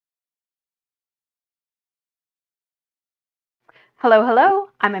Hello, hello!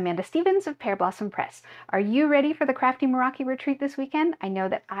 I'm Amanda Stevens of Pear Blossom Press. Are you ready for the Crafty Meraki retreat this weekend? I know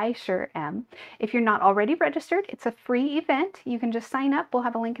that I sure am. If you're not already registered, it's a free event. You can just sign up. We'll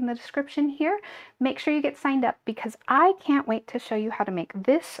have a link in the description here. Make sure you get signed up because I can't wait to show you how to make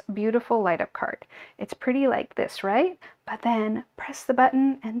this beautiful light up card. It's pretty like this, right? But then press the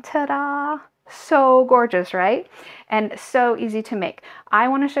button and ta-da! So gorgeous, right? And so easy to make. I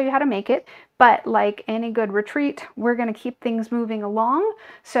want to show you how to make it, but like any good retreat, we're going to keep things moving along.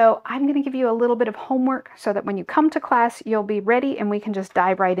 So I'm going to give you a little bit of homework so that when you come to class, you'll be ready and we can just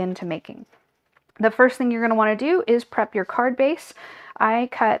dive right into making. The first thing you're going to want to do is prep your card base. I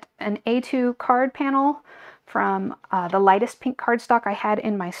cut an A2 card panel from the lightest pink cardstock I had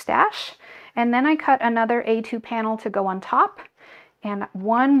in my stash. And then I cut another A2 panel to go on top. And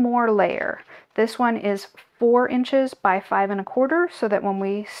one more layer. This one is 4 inches by 5 1/4, so that when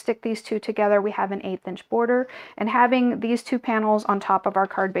we stick these two together, we have an 1/8 inch border. And having these two panels on top of our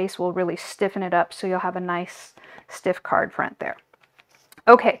card base will really stiffen it up, so you'll have a nice stiff card front there.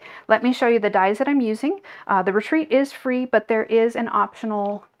 Okay, let me show you the dies that I'm using. The retreat is free, but there is an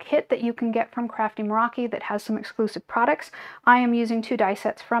optional kit that you can get from Crafty Meraki that has some exclusive products. I am using 2 die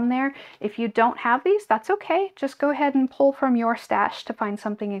sets from there. If you don't have these, that's okay. Just go ahead and pull from your stash to find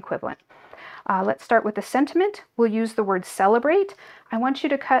something equivalent. Let's start with the sentiment. We'll use the word celebrate. I want you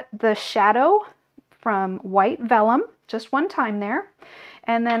to cut the shadow from white vellum, just one time there,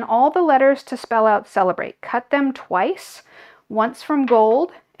 and then all the letters to spell out celebrate. Cut them twice. Once from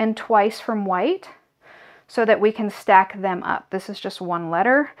gold and twice from white so that we can stack them up. This is just one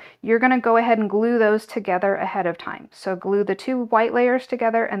letter. You're going to go ahead and glue those together ahead of time. So glue the 2 white layers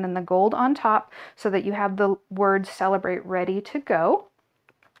together and then the gold on top so that you have the word celebrate ready to go.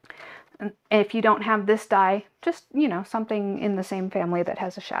 And if you don't have this die, just, something in the same family that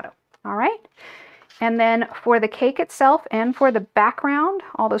has a shadow. All right. And then for the cake itself and for the background,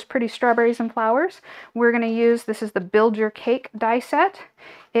 all those pretty strawberries and flowers, we're going to use, this is the Build Your Cake die set.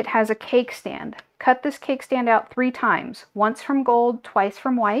 It has a cake stand. Cut this cake stand out 3 times, once from gold, twice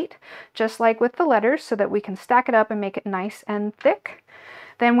from white, just like with the letters so that we can stack it up and make it nice and thick.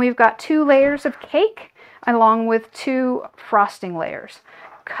 Then we've got 2 layers of cake along with 2 frosting layers.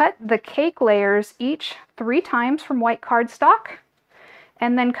 Cut the cake layers each 3 times from white cardstock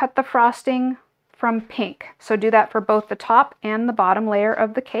and then cut the frosting from pink. So do that for both the top and the bottom layer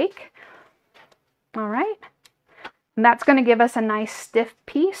of the cake. All right. And that's going to give us a nice stiff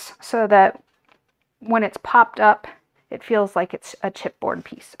piece so that when it's popped up, it feels like it's a chipboard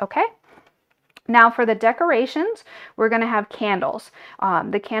piece. Okay. Now for the decorations, we're going to have candles.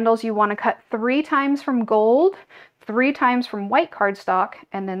 The candles you want to cut 3 times from gold, 3 times from white cardstock,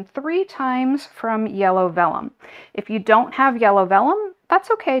 and then 3 times from yellow vellum. If you don't have yellow vellum, that's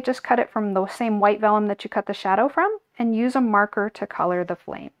okay. Just cut it from the same white vellum that you cut the shadow from and use a marker to color the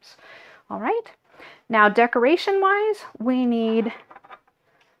flames. All right. Now decoration-wise, we need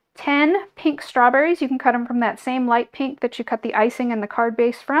 10 pink strawberries. You can cut them from that same light pink that you cut the icing and the card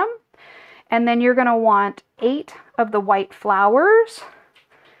base from. And then you're going to want 8 of the white flowers.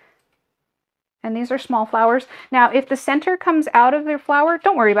 And these are small flowers. Now, if the center comes out of their flower,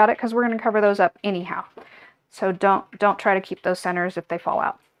 don't worry about it because we're going to cover those up anyhow. So don't try to keep those centers if they fall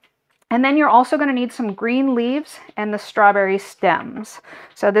out. And then you're also going to need some green leaves and the strawberry stems.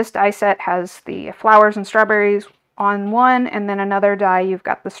 So this die set has the flowers and strawberries on one, and then another die you've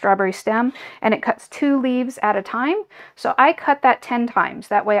got the strawberry stem, and it cuts 2 leaves at a time. So I cut that 10 times.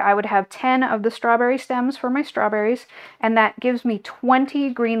 That way I would have 10 of the strawberry stems for my strawberries, and that gives me 20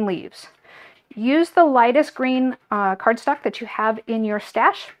 green leaves. Use the lightest green cardstock that you have in your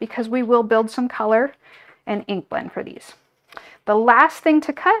stash because we will build some color and ink blend for these. The last thing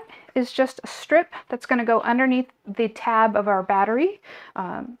to cut is just a strip that's going to go underneath the tab of our battery.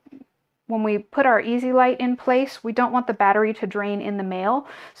 When we put our easy light in place, we don't want the battery to drain in the mail,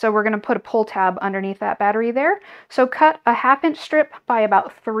 so we're going to put a pull tab underneath that battery there. So cut a 1/2 inch strip by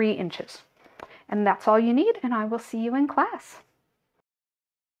about 3 inches. And that's all you need, and I will see you in class.